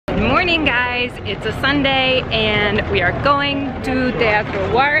morning, guys. It's a Sunday and we are going to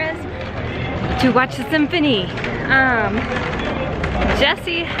Teatro Juarez to watch the symphony.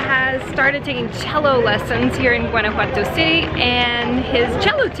 Jesse has started taking cello lessons here in Guanajuato City, and his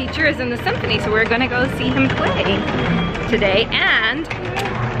cello teacher is in the symphony, so we're gonna go see him play today. And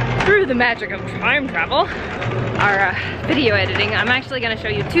through the magic of time travel, our video editing, I'm actually gonna show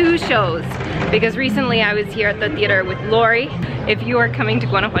you two shows, because recently I was here at the theater with Lori. If you are coming to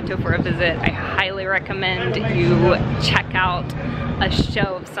Guanajuato for a visit, I highly recommend you check out a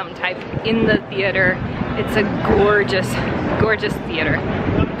show of some type in the theater. It's a gorgeous, gorgeous theater.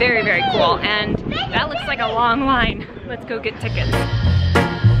 Very, very cool. And that looks like a long line. Let's go get tickets.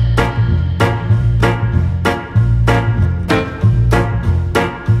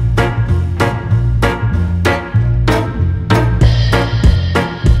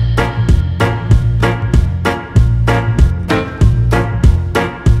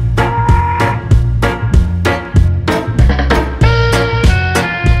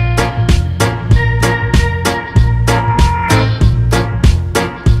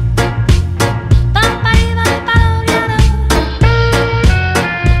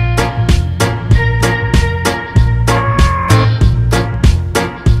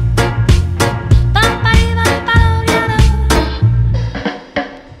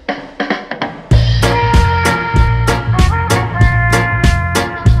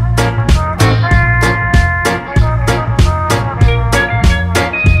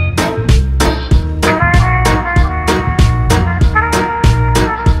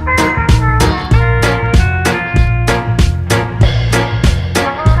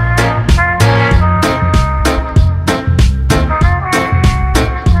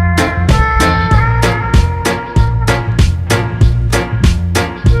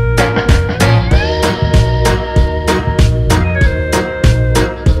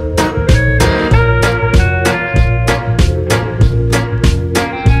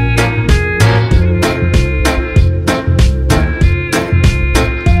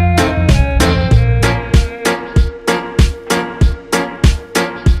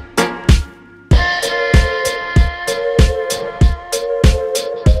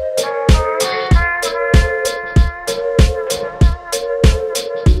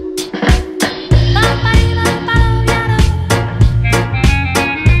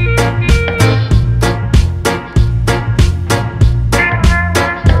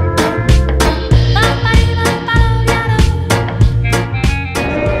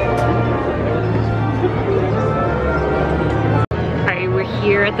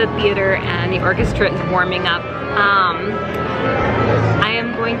 The theater and the orchestra is warming up. I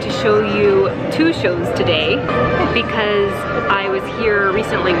am going to show you two shows today because I was here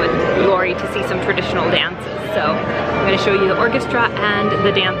recently with Lori to see some traditional dances. So I'm going to show you the orchestra and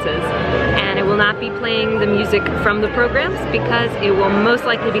the dances, and it will not be playing the music from the programs because it will most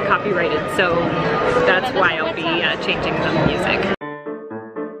likely be copyrighted. So that's why I'll be changing the music.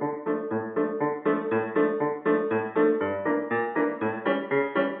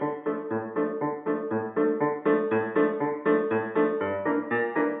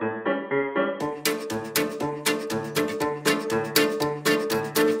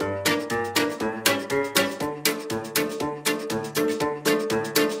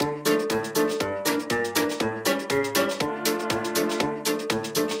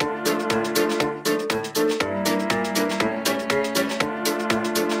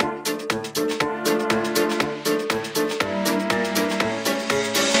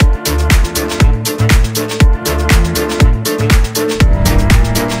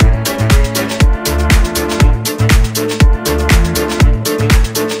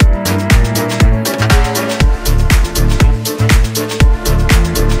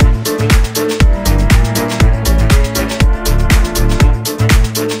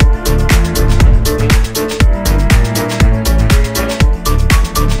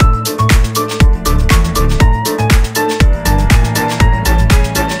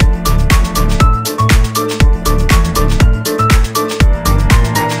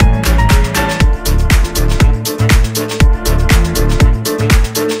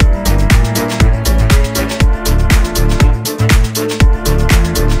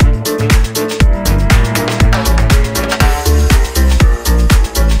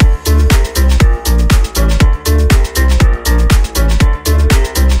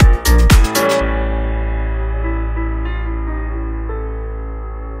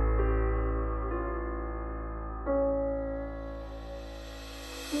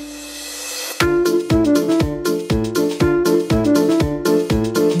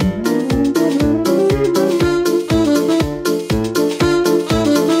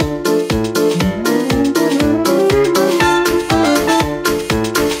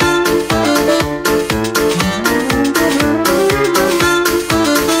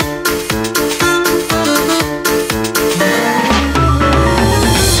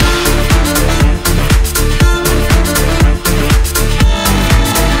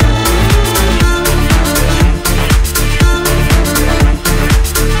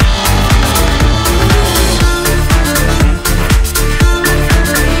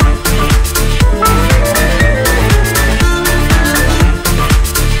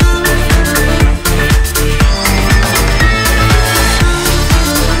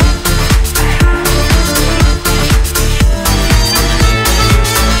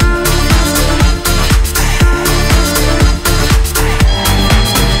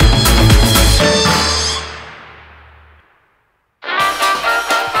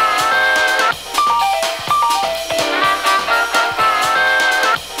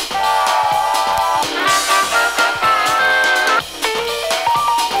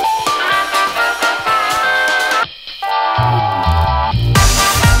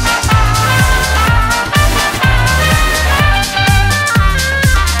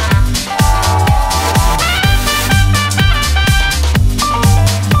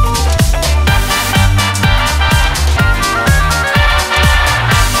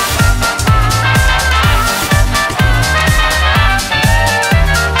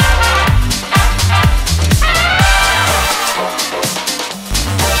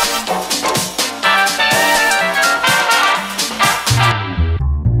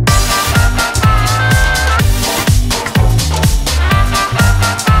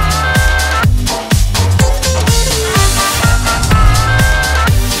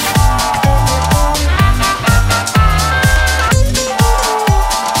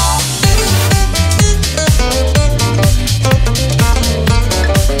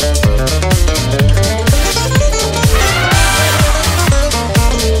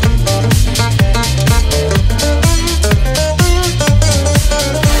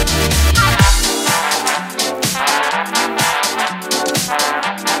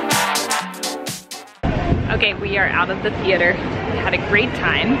 Okay, we are out of the theater. We had a great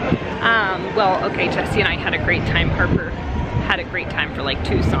time. Well, okay, Jesse and I had a great time. Harper had a great time for like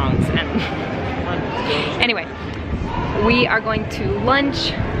 2 songs. And anyway, we are going to lunch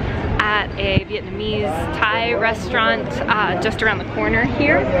at a Vietnamese Thai restaurant just around the corner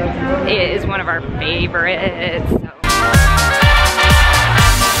here. It is one of our favorites.